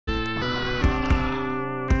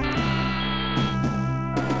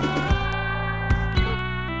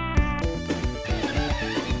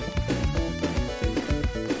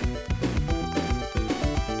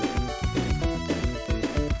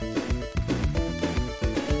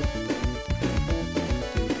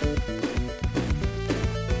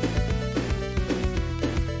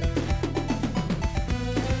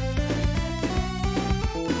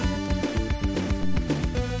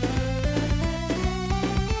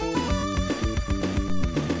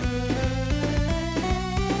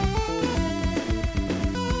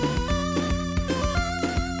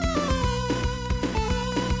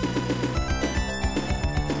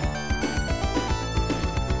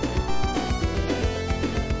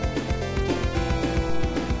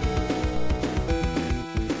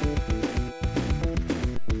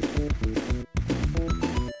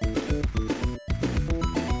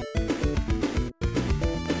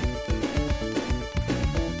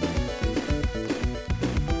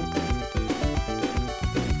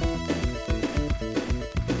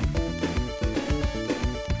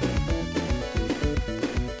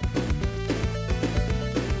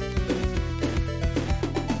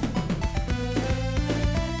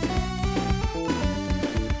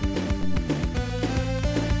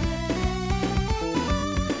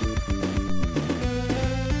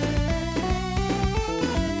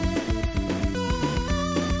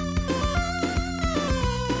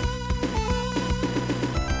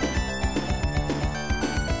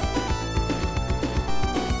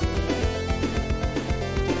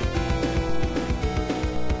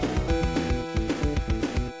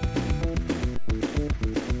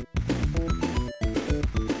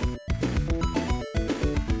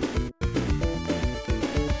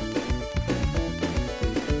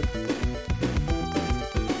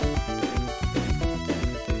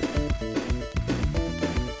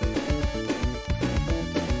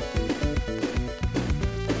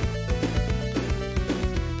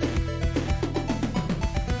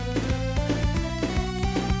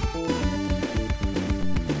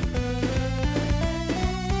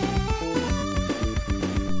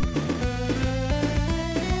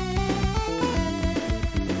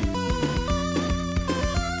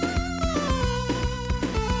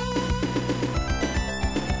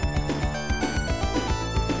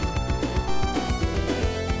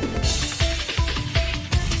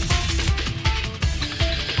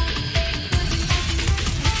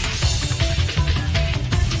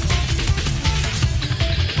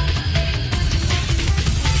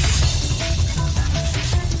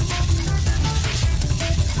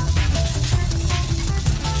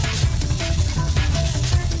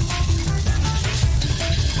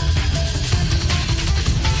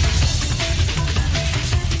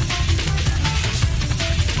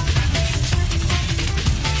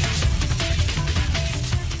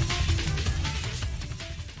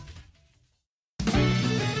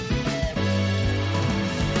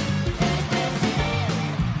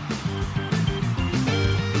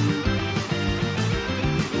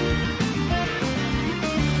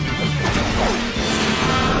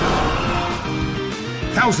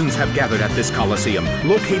Thousands have gathered at this Coliseum,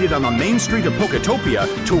 located on the main street of Poketopia,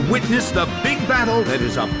 to witness the big battle that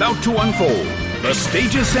is about to unfold. The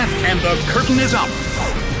stage is set and the curtain is up.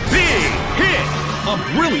 Big hit! A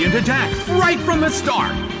brilliant attack right from the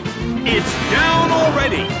start. It's down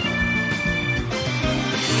already.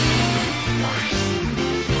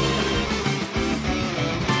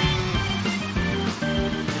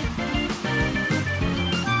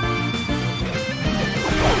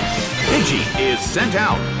 Pidgey is sent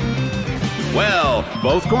out. Well,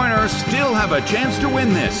 both corners still have a chance to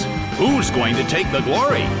win this. Who's going to take the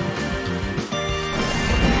glory?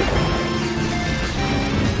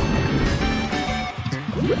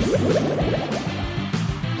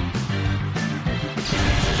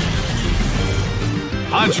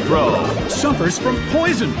 Honchkrow suffers from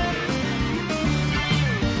poison.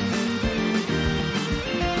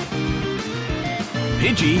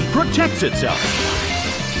 Pidgey protects itself.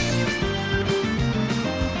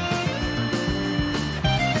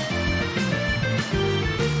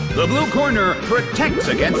 The blue corner protects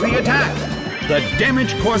against the attack. The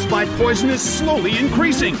damage caused by poison is slowly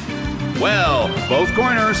increasing. Well, both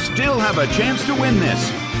corners still have a chance to win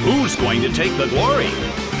this. Who's going to take the glory?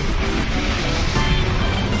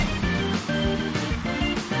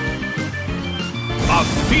 A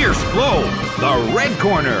fierce blow. The red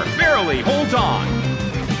corner barely holds on.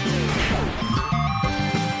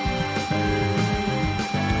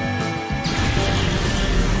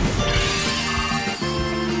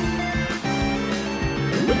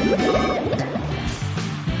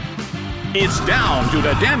 It's down due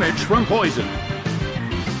to damage from poison.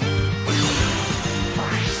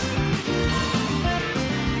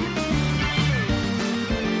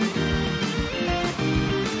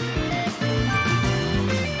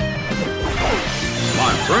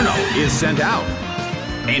 Monferno is sent out.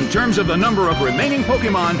 In terms of the number of remaining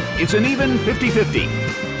Pokémon, it's an even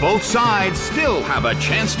 50-50. Both sides still have a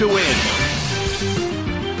chance to win.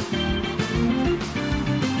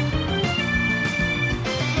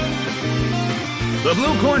 The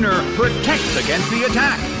blue corner protects against the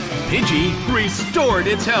attack. Pidgey restored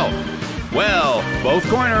its health. Well, both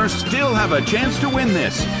corners still have a chance to win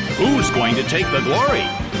this. Who's going to take the glory?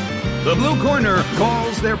 The blue corner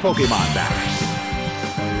calls their Pokémon back.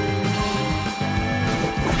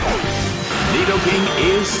 Nidoking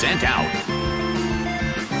is sent out.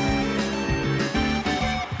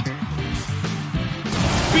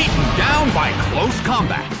 Beaten down by close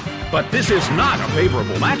combat. But this is not a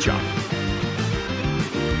favorable matchup.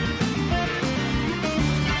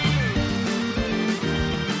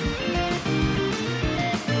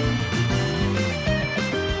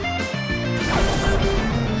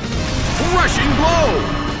 Rushing blow!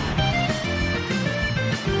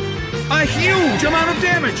 A huge amount of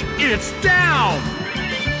damage! It's down!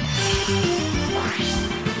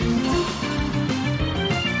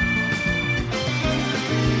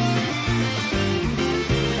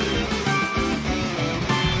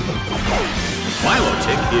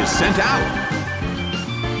 Milotic is sent out.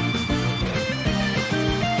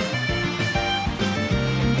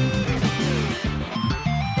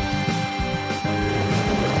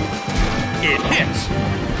 It hits.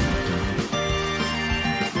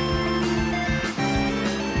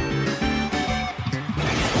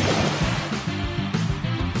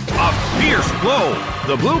 A fierce blow.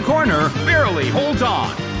 The blue corner barely holds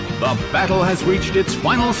on. The battle has reached its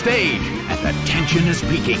final stage, and the tension is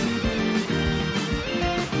peaking.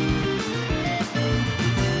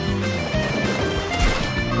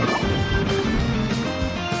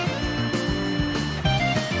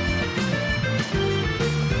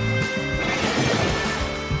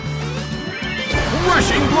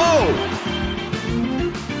 Rushing blow!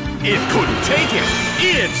 It couldn't take it!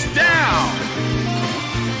 It's down!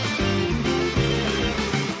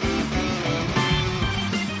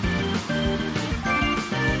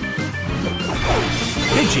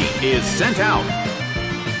 Pidgey is sent out.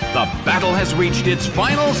 The battle has reached its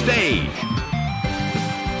final stage.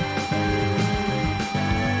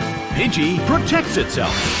 Pidgey protects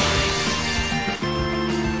itself.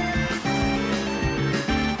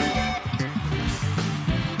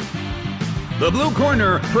 The blue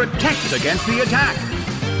corner protects against the attack.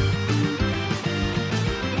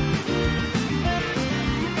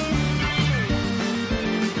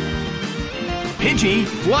 Pidgey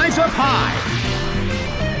flies up high.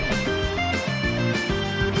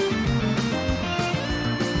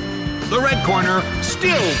 The red corner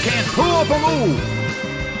still can't pull off a move.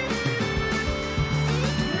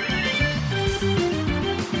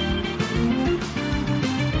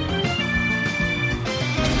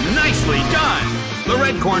 Nicely done! The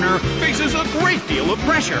red corner faces a great deal of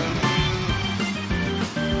pressure.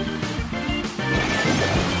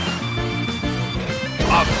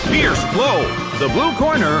 A fierce blow. The blue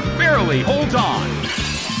corner barely holds on.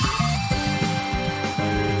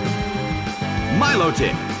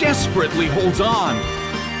 Milotic desperately holds on.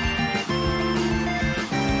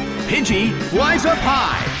 Pidgey flies up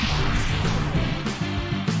high.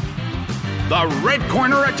 The red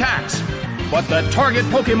corner attacks, but the target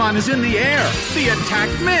Pokémon is in the air. The attack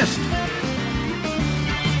missed.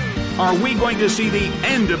 Are we going to see the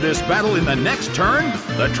end of this battle in the next turn?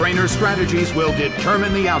 The trainer's strategies will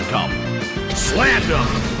determine the outcome. Slant him!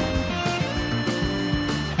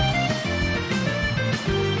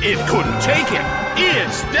 It couldn't take it.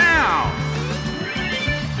 It's down!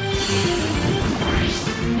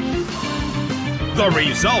 The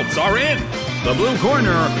results are in. The blue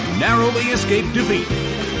corner narrowly escaped defeat.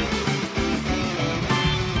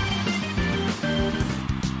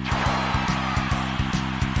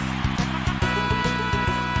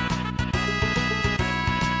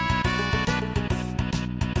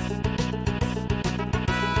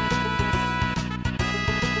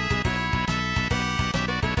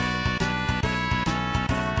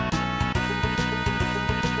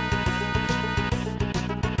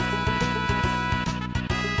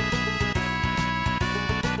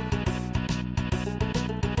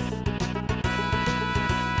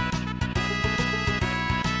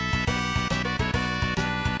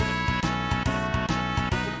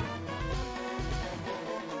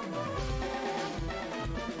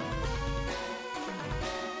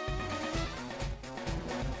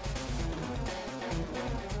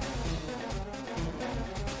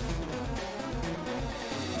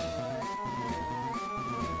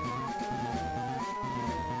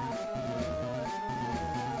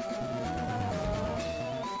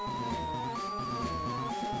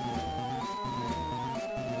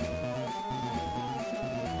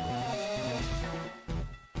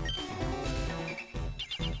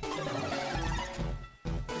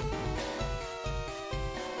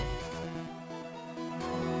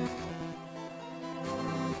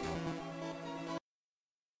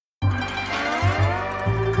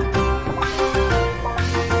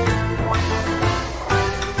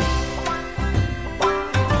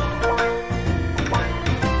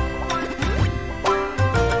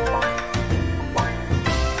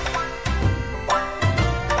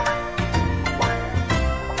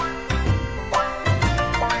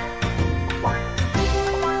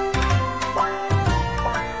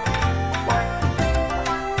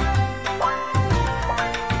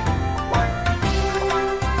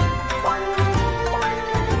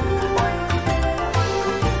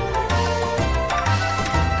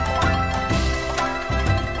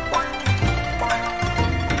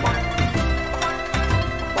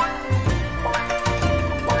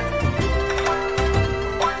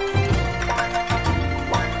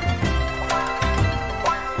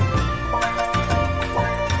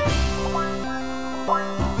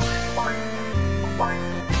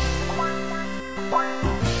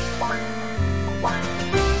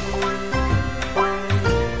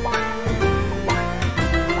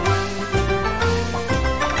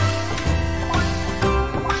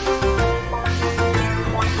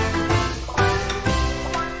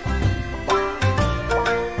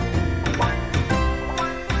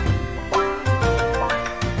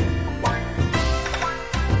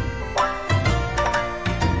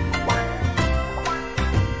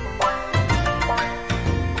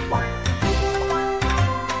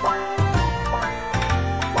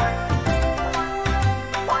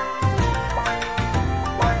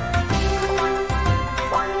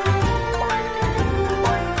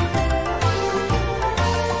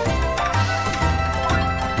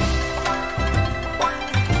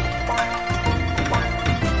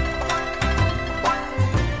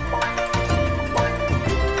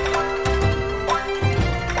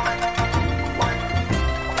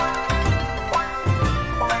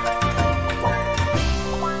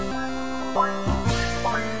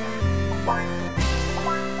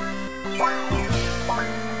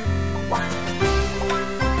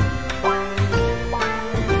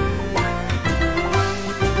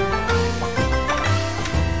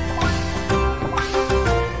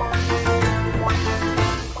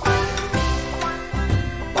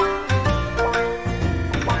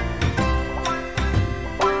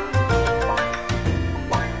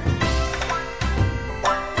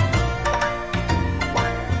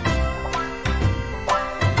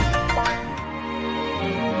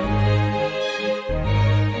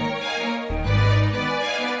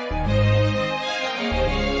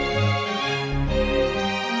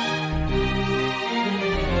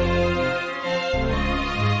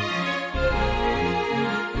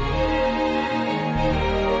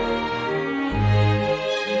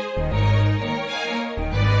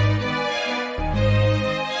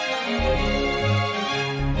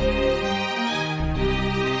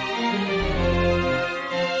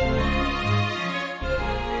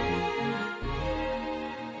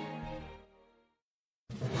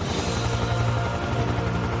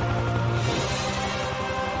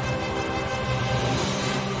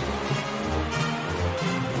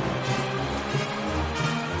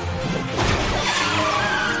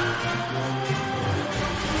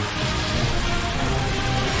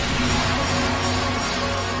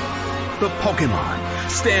 the Pokémon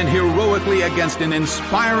stand heroically against an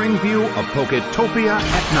inspiring view of Poketopia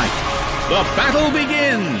at night. The battle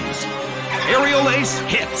begins! Aerial Ace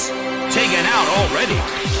hits. Taken out already.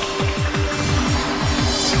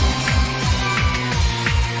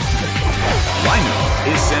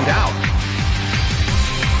 Linoone is sent out.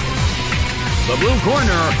 The blue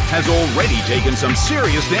corner has already taken some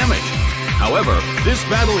serious damage. However, this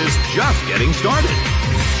battle is just getting started.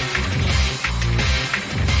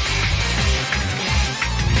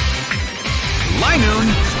 Linoone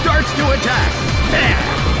starts to attack. Bam!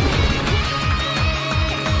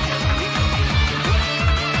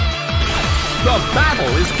 The battle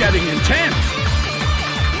is getting intense.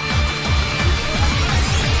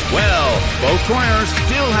 Well, both corners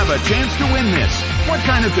still have a chance to win this. What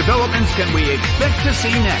kind of developments can we expect to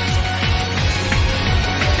see next?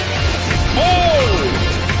 Oh!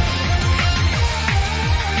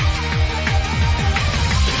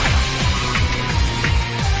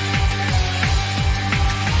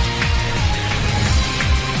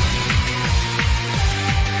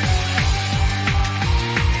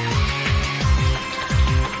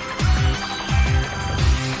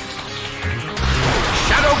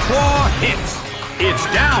 Claw hits. It's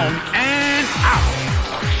down and out.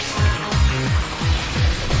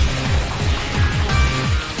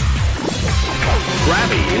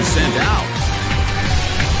 Krabby is sent out.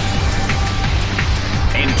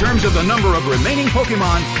 In terms of the number of remaining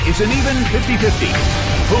Pokémon, it's an even 50-50.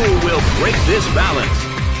 Who will break this balance?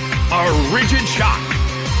 A rigid shock.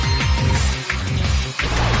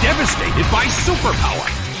 Devastated by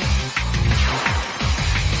superpower.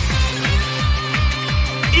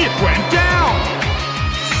 It went down!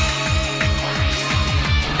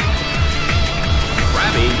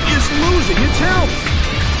 Krabby is losing its health!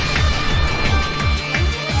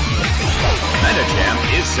 Medicham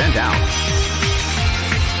is sent out.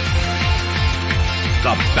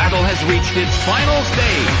 The battle has reached its final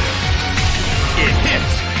stage. It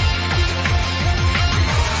hits.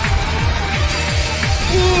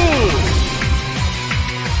 Ooh!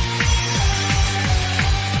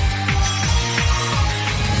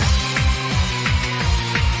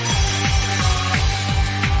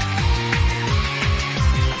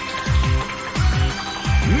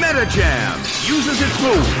 Medicham uses its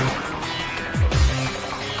move.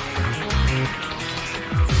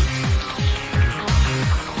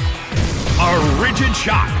 A rigid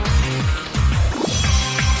shot.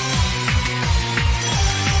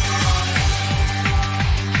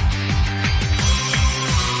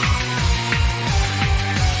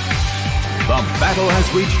 The battle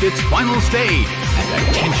has reached its final stage, and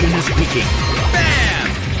the tension is peaking. Bam!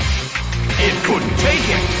 It couldn't take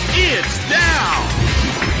it. It's down!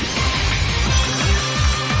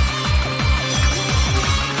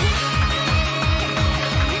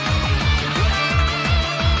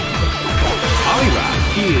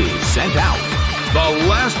 Poliwrath is sent out. The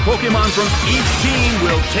last Pokémon from each team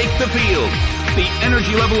will take the field. The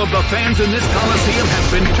energy level of the fans in this Coliseum has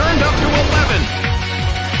been turned up to 11.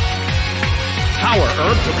 Power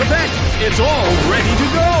Herb took effect. It's all ready to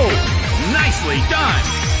go. Nicely done.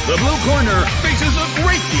 The blue corner faces a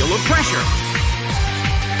great deal of pressure.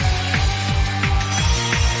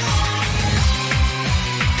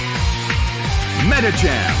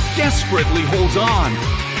 Medicham desperately holds on.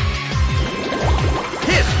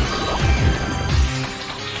 Hit!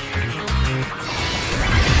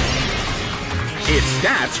 Its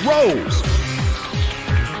stats rose.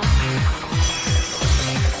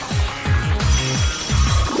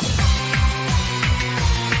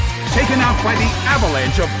 Taken out by the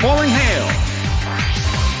avalanche of falling hail.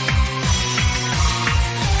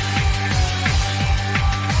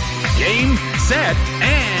 Game, set,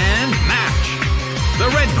 and match. The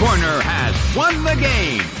red corner has won the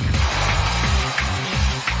game.